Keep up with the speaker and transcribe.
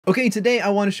Okay, today I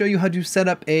want to show you how to set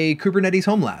up a Kubernetes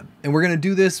home lab. And we're going to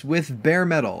do this with bare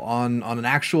metal on an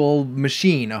actual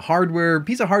machine, a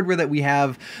piece of hardware that we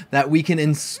have that we can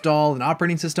install an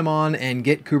operating system on and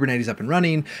get Kubernetes up and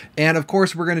running. And of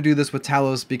course, we're going to do this with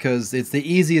Talos because it's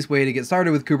the easiest way to get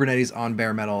started with Kubernetes on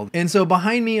bare metal. And so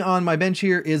behind me on my bench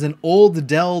here is an old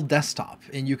Dell desktop,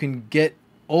 and you can get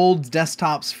old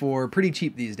desktops for pretty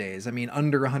cheap these days. I mean,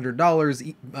 under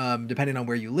 $100, depending on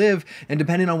where you live and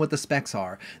depending on what the specs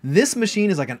are. This machine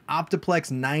is like an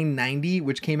Optiplex 990,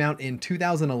 which came out in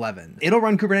 2011. It'll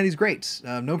run Kubernetes great,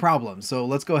 no problem. So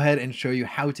let's go ahead and show you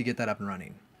how to get that up and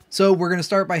running. So we're going to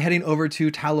start by heading over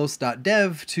to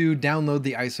talos.dev to download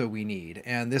the ISO we need.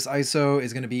 And this ISO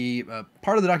is going to be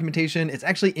part of the documentation. It's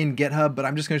actually in GitHub, but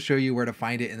I'm just going to show you where to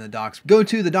find it in the docs. Go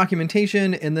to the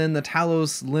documentation and then the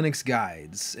Talos Linux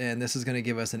guides. And this is going to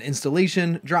give us an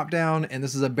installation dropdown. And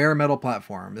this is a bare metal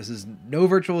platform. This is no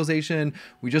virtualization.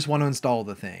 We just want to install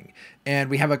the thing. And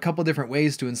we have a couple different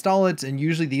ways to install it. And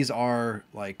usually these are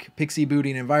like PXE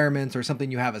booting environments or something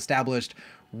you have established.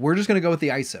 We're just going to go with the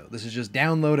ISO. This is just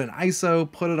download an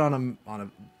ISO, put it on a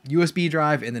USB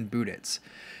drive, and then boot it.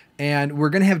 And we're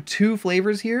going to have two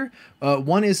flavors here.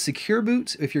 One is secure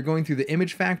boot, if you're going through the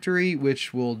image factory,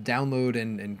 which will download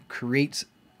and create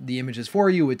the images for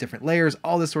you with different layers,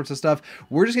 all this sorts of stuff.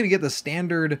 We're just going to get the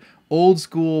standard old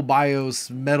school BIOS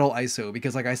metal ISO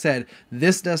because, like I said,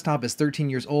 this desktop is 13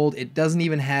 years old. It doesn't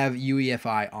even have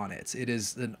UEFI on it. It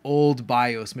is an old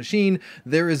BIOS machine.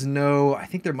 There is no, I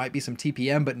think there might be some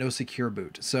TPM, but no secure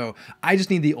boot. So I just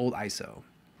need the old ISO.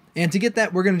 And to get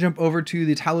that, we're going to jump over to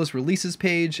the Talos releases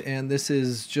page, and this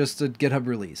is just a GitHub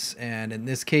release. And in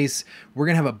this case, we're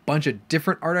going to have a bunch of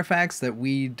different artifacts that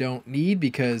we don't need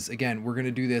because, again, we're going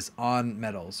to do this on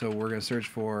metal. So we're going to search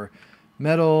for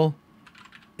metal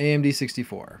AMD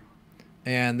 64.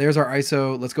 And there's our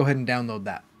ISO. Let's go ahead and download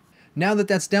that. Now that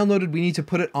that's downloaded, we need to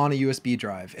put it on a USB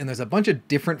drive. And there's a bunch of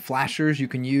different flashers you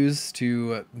can use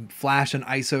to flash an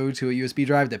ISO to a USB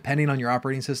drive, depending on your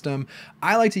operating system.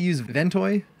 I like to use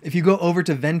Ventoy. If you go over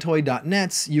to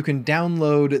ventoy.net, you can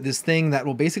download this thing that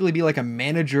will basically be like a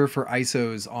manager for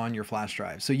ISOs on your flash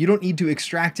drive. So you don't need to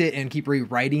extract it and keep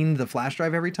rewriting the flash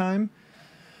drive every time.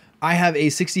 I have a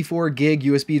 64 gig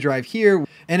USB drive here.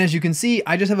 And as you can see,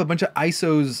 I just have a bunch of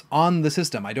ISOs on the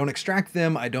system. I don't extract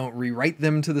them. I don't rewrite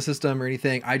them to the system or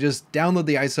anything. I just download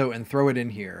the ISO and throw it in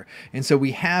here. And so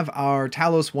we have our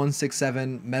Talos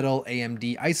 167 metal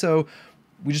AMD ISO.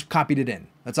 We just copied it in.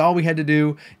 That's all we had to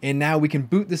do. And now we can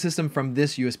boot the system from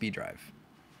this USB drive.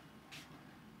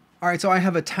 All right, so I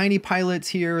have a tiny pilot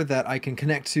here that I can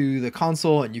connect to the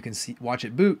console and you can watch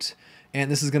it boot.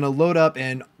 And this is gonna load up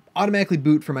and automatically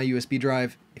boot from my USB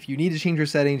drive. If you need to change your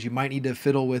settings, you might need to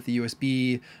fiddle with the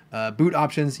USB boot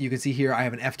options. You can see here I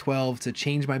have an F12 to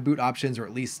change my boot options or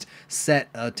at least set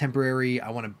a temporary, I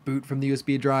want to boot from the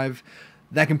USB drive.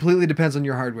 That completely depends on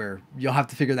your hardware. You'll have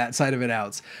to figure that side of it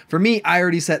out. For me, I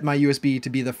already set my USB to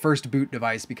be the first boot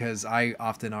device because I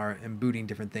often am booting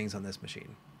different things on this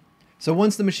machine. So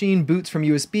once the machine boots from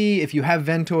USB, if you have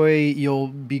Ventoy, you'll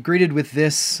be greeted with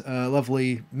this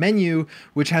lovely menu,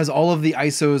 which has all of the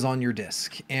ISOs on your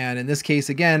disk. And in this case,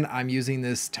 again, I'm using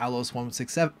this Talos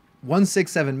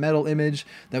 167 metal image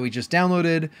that we just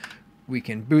downloaded. We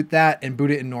can boot that and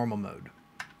boot it in normal mode.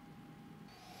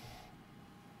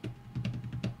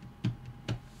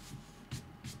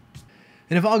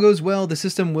 And if all goes well, the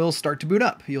system will start to boot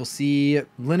up. You'll see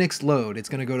Linux load. It's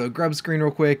going to go to a grub screen real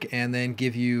quick and then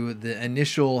give you the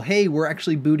initial, hey, we're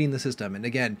actually booting the system. And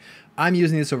again, I'm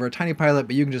using this over a tiny pilot,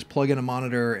 but you can just plug in a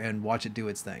monitor and watch it do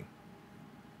its thing.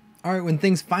 All right, when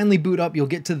things finally boot up, you'll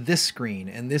get to this screen,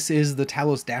 and this is the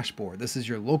Talos dashboard. This is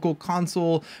your local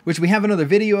console, which we have another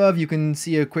video of. You can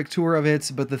see a quick tour of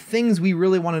it, but the things we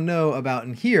really want to know about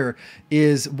in here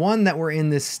is, one, that we're in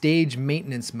this stage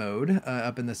maintenance mode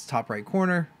up in this top right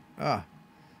corner.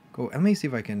 Cool. Let me see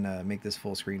if I can make this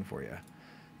full screen for you.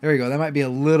 There you go. That might be a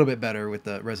little bit better with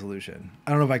the resolution.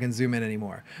 I don't know if I can zoom in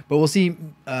anymore, but we'll see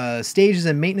stages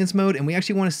in maintenance mode, and we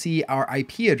actually want to see our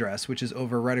IP address, which is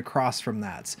over right across from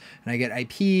that. And I get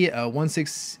IP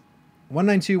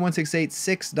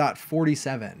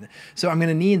 192.168.6.47. So I'm going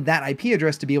to need that IP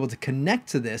address to be able to connect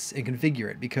to this and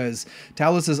configure it because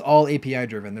Talos is all API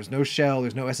driven. There's no shell,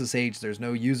 there's no SSH, there's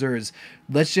no users.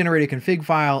 Let's generate a config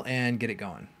file and get it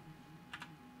going.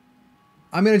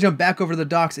 I'm going to jump back over to the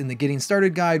docs in the Getting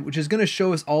Started guide, which is going to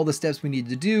show us all the steps we need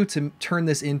to do to turn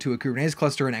this into a Kubernetes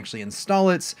cluster and actually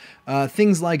install it.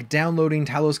 Things like downloading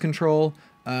Talosctl.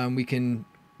 We can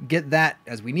get that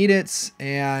as we need it,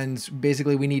 and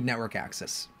basically we need network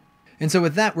access. And so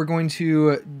with that, we're going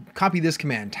to copy this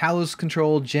command,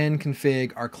 Talosctl gen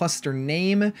config, our cluster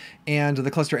name and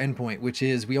the cluster endpoint, which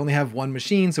is we only have one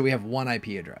machine, so we have one IP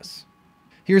address.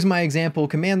 Here's my example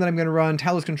command that I'm going to run,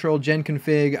 Talosctl gen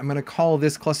config. I'm going to call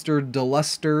this cluster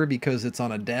Deluster because it's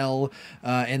on a Dell.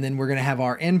 And then we're going to have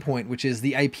our endpoint, which is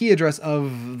the IP address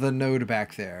of the node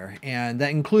back there. And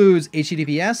that includes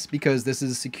HTTPS because this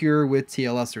is secure with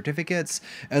TLS certificates,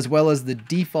 as well as the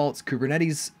default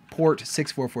Kubernetes port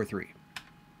 6443.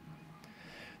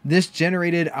 This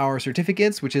generated our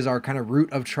certificates, which is our kind of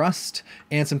root of trust,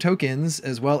 and some tokens,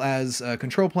 as well as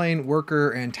control plane,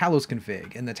 worker, and Talos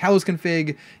config. And the Talos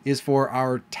config is for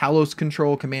our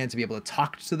Talosctl command to be able to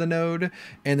talk to the node,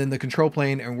 and then the control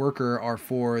plane and worker are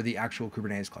for the actual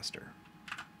Kubernetes cluster.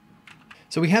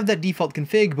 So we have that default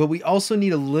config, but we also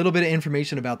need a little bit of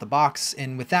information about the box.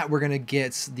 And with that, we're going to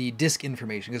get the disk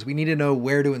information because we need to know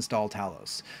where to install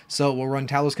Talos. So we'll run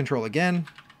Talosctl again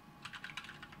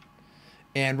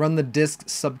and run the disk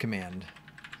subcommand.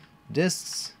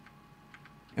 Disks.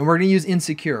 And we're going to use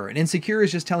insecure. And insecure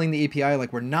is just telling the API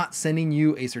like we're not sending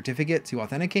you a certificate to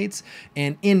authenticate.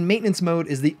 And in maintenance mode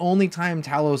is the only time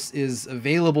Talos is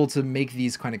available to make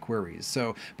these kind of queries.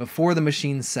 So before the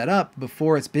machine's set up,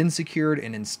 before it's been secured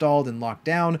and installed and locked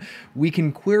down, we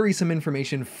can query some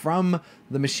information from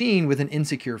the machine with an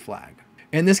insecure flag.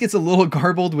 And this gets a little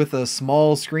garbled with a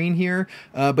small screen here,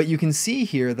 but you can see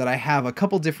here that I have a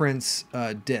couple different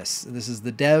disks. This is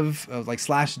the dev, like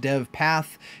 /dev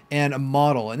path, and a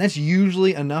model. And that's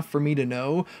usually enough for me to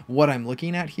know what I'm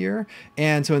looking at here.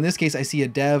 And so in this case, I see a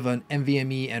dev, an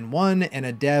NVMe N1, and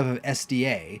a dev of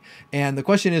SDA. And the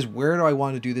question is, where do I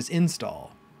want to do this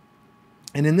install?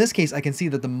 And in this case, I can see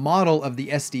that the model of the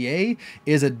SDA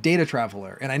is a data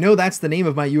traveler. And I know that's the name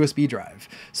of my USB drive.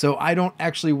 So I don't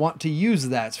actually want to use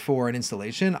that for an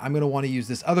installation. I'm going to want to use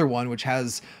this other one, which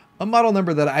has a model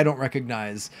number that I don't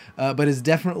recognize, but is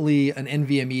definitely an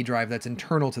NVMe drive that's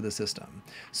internal to the system.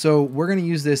 So we're going to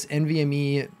use this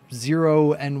NVMe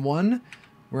 0N1.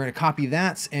 We're going to copy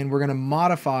that, and we're going to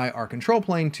modify our control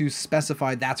plane to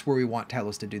specify that's where we want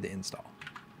Talos to do the install.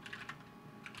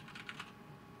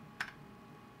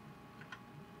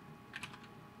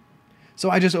 So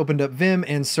I just opened up Vim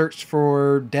and searched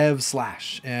for dev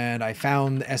 / and I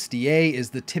found the SDA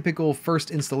is the typical first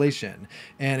installation.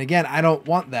 And again, I don't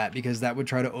want that because that would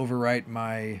try to overwrite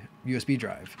my USB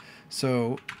drive.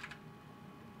 So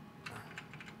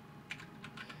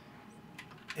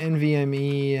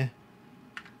NVMe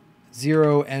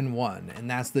 0N1, and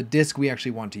that's the disk we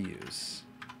actually want to use.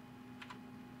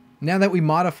 Now that we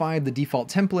modified the default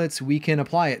templates, we can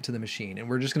apply it to the machine. And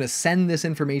we're just going to send this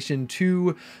information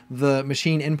to the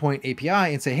machine endpoint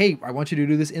API and say, hey, I want you to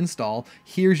do this install.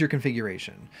 Here's your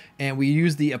configuration. And we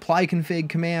use the apply config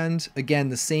command. Again,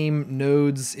 the same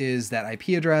nodes is that IP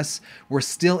address. We're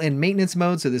still in maintenance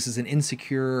mode, so this is an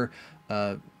insecure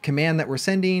command that we're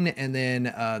sending, and then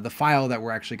the file that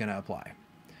we're actually going to apply.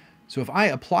 So if I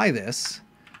apply this,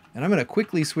 and I'm going to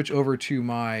quickly switch over to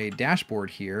my dashboard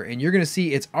here, and you're going to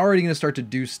see it's already going to start to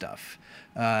do stuff.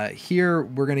 Here,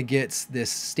 we're going to get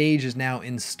this stage is now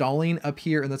installing up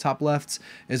here in the top left,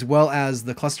 as well as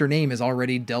the cluster name is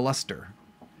already Deluster.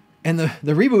 And the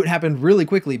reboot happened really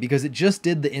quickly because it just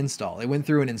did the install. It went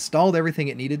through and installed everything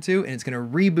it needed to, and it's going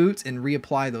to reboot and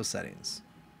reapply those settings.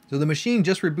 So the machine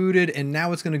just rebooted, and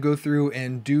now it's going to go through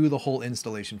and do the whole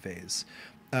installation phase.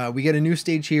 We get a new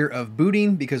stage here of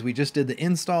booting because we just did the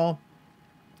install.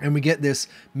 And we get this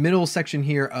middle section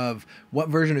here of what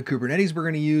version of Kubernetes we're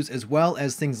going to use, as well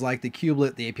as things like the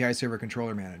kubelet, the API Server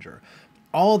Controller Manager.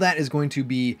 All that is going to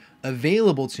be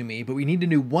available to me, but we need to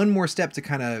do one more step to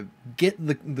kind of get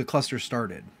the cluster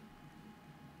started.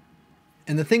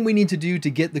 And the thing we need to do to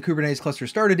get the Kubernetes cluster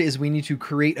started is we need to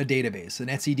create a database, an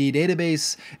etcd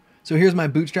database. So here's my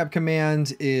bootstrap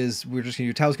command is we're just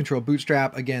going to do Talosctl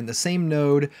bootstrap. Again, the same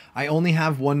node. I only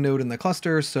have one node in the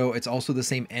cluster, so it's also the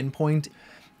same endpoint.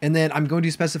 And then I'm going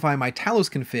to specify my Talos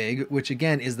config, which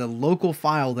again is the local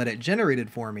file that it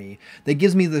generated for me that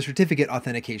gives me the certificate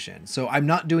authentication. So I'm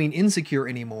not doing insecure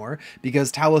anymore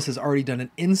because Talos has already done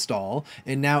an install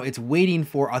and now it's waiting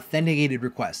for authenticated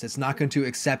requests. It's not going to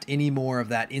accept any more of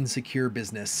that insecure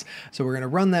business. So we're going to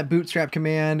run that bootstrap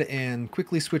command and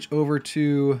quickly switch over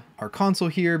to our console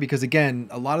here because again,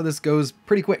 a lot of this goes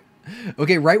pretty quick.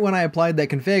 Okay, right when I applied that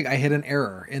config, I hit an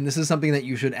error. And this is something that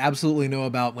you should absolutely know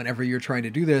about whenever you're trying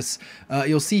to do this.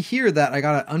 You'll see here that I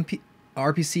got an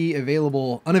RPC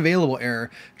unavailable error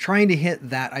trying to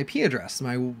hit that IP address,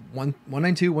 my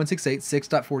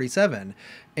 192.168.6.47.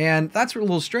 And that's a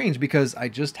little strange because I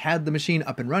just had the machine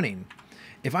up and running.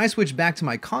 If I switch back to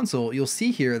my console, you'll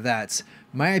see here that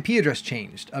my IP address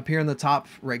changed. Up here in the top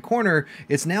right corner,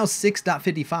 it's now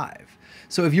 6.55.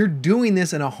 So if you're doing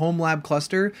this in a home lab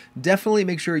cluster, definitely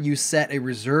make sure you set a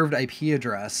reserved IP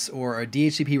address or a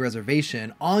DHCP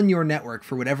reservation on your network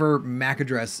for whatever MAC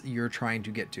address you're trying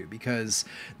to get to, because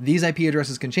these IP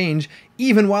addresses can change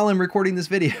even while I'm recording this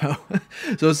video.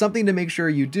 So it's something to make sure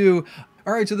you do.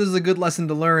 All right, so this is a good lesson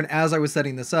to learn. As I was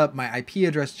setting this up, my IP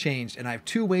address changed, and I have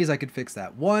two ways I could fix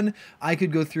that. One, I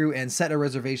could go through and set a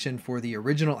reservation for the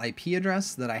original IP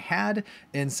address that I had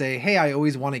and say, hey, I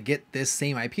always want to get this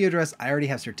same IP address. I already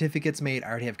have certificates made. I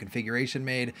already have configuration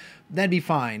made. That'd be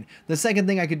fine. The second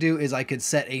thing I could do is I could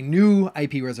set a new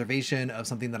IP reservation of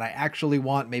something that I actually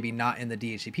want, maybe not in the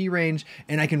DHCP range,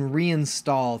 and I can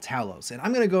reinstall Talos. And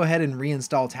I'm going to go ahead and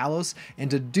reinstall Talos.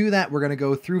 And to do that, we're going to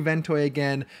go through Ventoy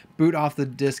again, boot off the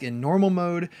disk in normal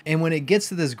mode, and when it gets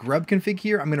to this grub config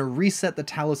here, I'm going to reset the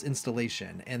Talos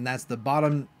installation, and that's the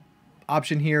bottom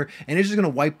option here, and it's just going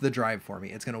to wipe the drive for me.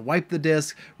 It's going to wipe the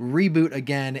disk, reboot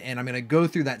again, and I'm going to go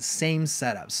through that same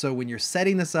setup. So when you're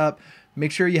setting this up,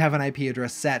 make sure you have an IP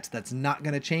address set that's not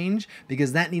going to change,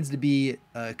 because that needs to be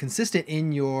consistent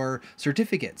in your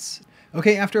certificates.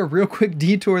 Okay, after a real quick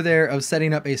detour there of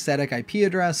setting up a static IP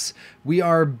address, we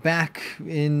are back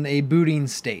in a booting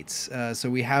state. So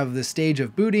we have the stage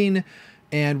of booting,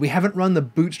 and we haven't run the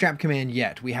bootstrap command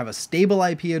yet. We have a stable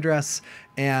IP address,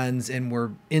 and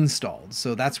we're installed.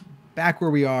 So that's back where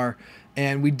we are,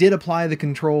 and we did apply the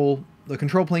control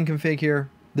plane config here.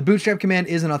 The bootstrap command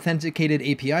is an authenticated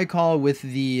API call with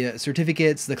the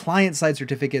certificates, the client-side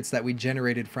certificates that we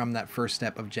generated from that first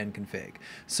step of gen config.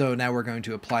 So now we're going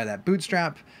to apply that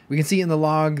bootstrap. We can see in the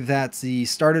log that the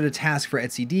started a task for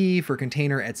etcd for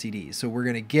container etcd. So we're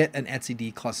going to get an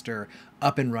etcd cluster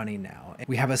up and running now.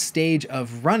 We have a stage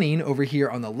of running over here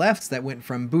on the left that went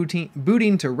from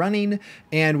booting to running,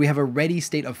 and we have a ready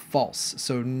state of false.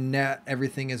 So not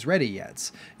everything is ready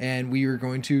yet. And we are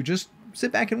going to just sit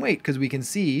back and wait, because we can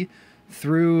see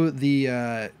through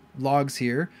the logs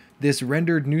here this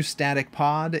rendered new static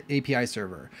pod API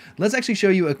server. Let's actually show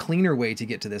you a cleaner way to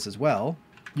get to this as well.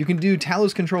 You can do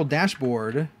Talos control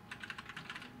dashboard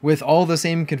with all the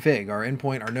same config, our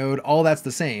endpoint, our node, all that's the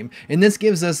same. And this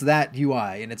gives us that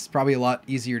UI, and it's probably a lot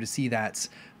easier to see that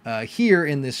here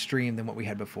in this stream than what we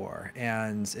had before.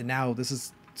 And now this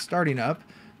is starting up.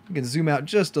 You can zoom out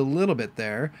just a little bit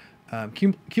there.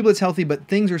 Kubelet's healthy, but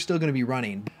things are still going to be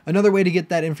running. Another way to get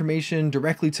that information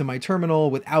directly to my terminal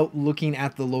without looking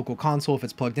at the local console if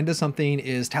it's plugged into something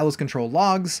is Talos control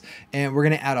logs, and we're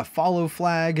going to add a follow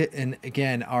flag. And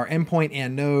again, our endpoint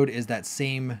and node is that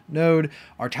same node.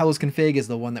 Our Talos config is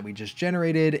the one that we just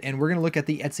generated, and we're going to look at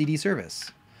the etcd service.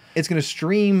 It's going to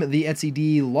stream the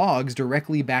etcd logs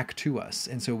directly back to us,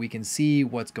 and so we can see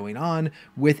what's going on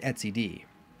with etcd.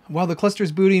 While the cluster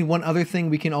is booting, one other thing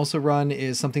we can also run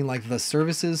is something like the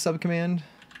services subcommand.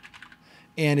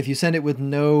 And if you send it with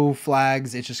no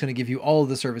flags, it's just going to give you all of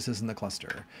the services in the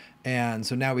cluster. And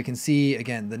so now we can see,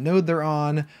 again, the node they're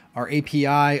on, our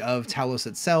API of Talos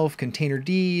itself, containerd,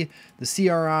 the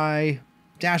CRI,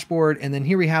 dashboard, and then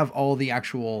here we have all the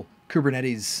actual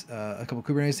Kubernetes, a couple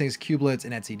Kubernetes things, kubelets,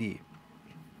 and etcd.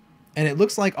 And it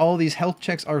looks like all these health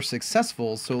checks are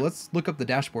successful. So let's look up the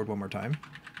dashboard one more time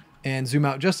and zoom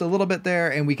out just a little bit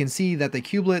there, and we can see that the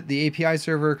kubelet, the API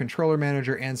server, controller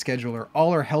manager, and scheduler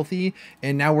all are healthy,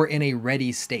 and now we're in a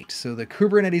ready state. So the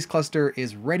Kubernetes cluster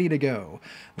is ready to go.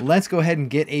 Let's go ahead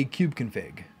and get a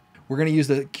kubeconfig. We're going to use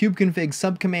the kubeconfig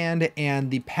subcommand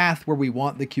and the path where we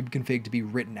want the kubeconfig to be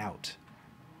written out.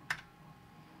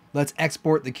 Let's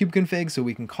export the kubeconfig so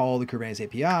we can call the Kubernetes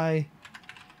API.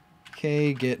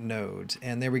 Okay, get node.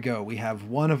 And there we go. We have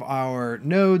one of our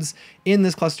nodes in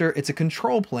this cluster. It's a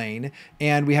control plane,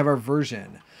 and we have our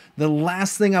version. The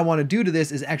last thing I want to do to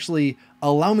this is actually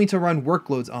allow me to run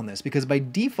workloads on this, because by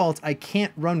default, I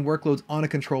can't run workloads on a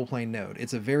control plane node.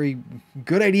 It's a very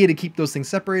good idea to keep those things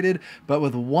separated, but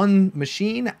with one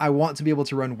machine, I want to be able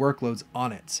to run workloads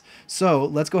on it. So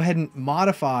let's go ahead and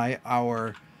modify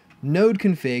our node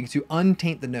config to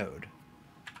untaint the node.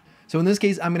 So in this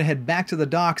case, I'm going to head back to the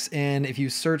docs, and if you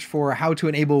search for how to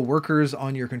enable workers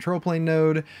on your control plane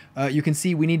node, you can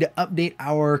see we need to update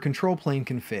our control plane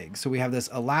config. So we have this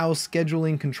allow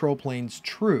scheduling control planes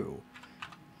true.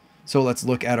 So let's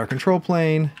look at our control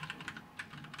plane,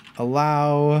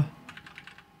 allow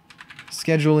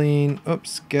scheduling,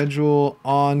 schedule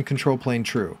on control plane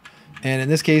true. And in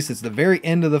this case, it's the very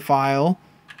end of the file.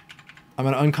 I'm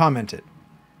going to uncomment it.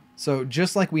 So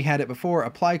just like we had it before,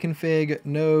 apply config,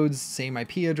 nodes, same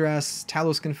IP address,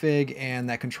 Talos config, and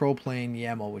that control plane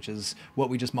YAML, which is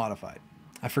what we just modified.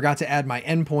 I forgot to add my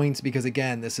endpoints because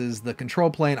again, this is the control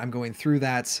plane. I'm going through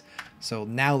that. So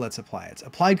now let's apply it.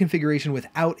 Applied configuration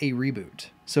without a reboot.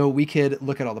 So we could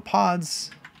look at all the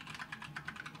pods.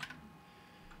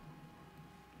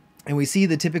 And we see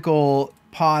the typical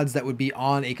pods that would be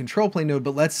on a control plane node,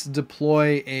 but let's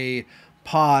deploy a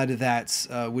pod that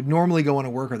would normally go on a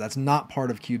worker that's not part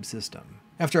of kube system.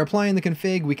 After applying the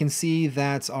config, we can see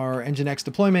that our Nginx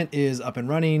deployment is up and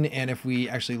running. And if we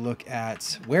actually look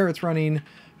at where it's running,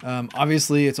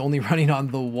 obviously it's only running on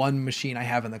the one machine I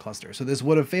have in the cluster. So this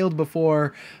would have failed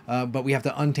before, but we have to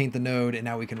untaint the node and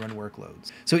now we can run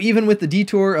workloads. So even with the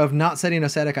detour of not setting a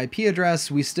static IP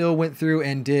address, we still went through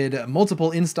and did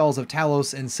multiple installs of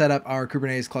Talos and set up our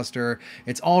Kubernetes cluster.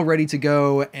 It's all ready to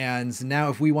go. And now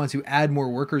if we want to add more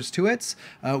workers to it,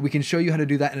 we can show you how to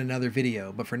do that in another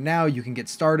video. But for now, you can get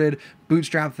started,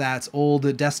 bootstrap that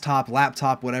old desktop,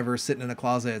 laptop, whatever, sitting in a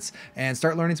closet and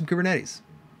start learning some Kubernetes.